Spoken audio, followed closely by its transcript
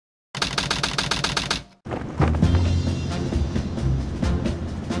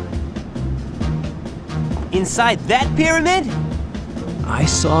Inside that pyramid? I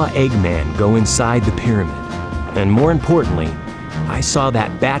saw Eggman go inside the pyramid. And more importantly, I saw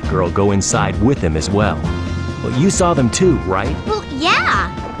that Batgirl go inside with him as well. Well, you saw them too, right? Well,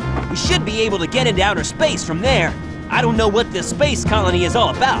 yeah. We should be able to get into outer space from there. I don't know what this space colony is all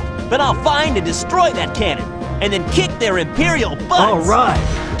about, but I'll find and destroy that cannon, and then kick their Imperial butts! All right!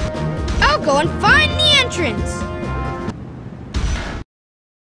 I'll go and find the entrance.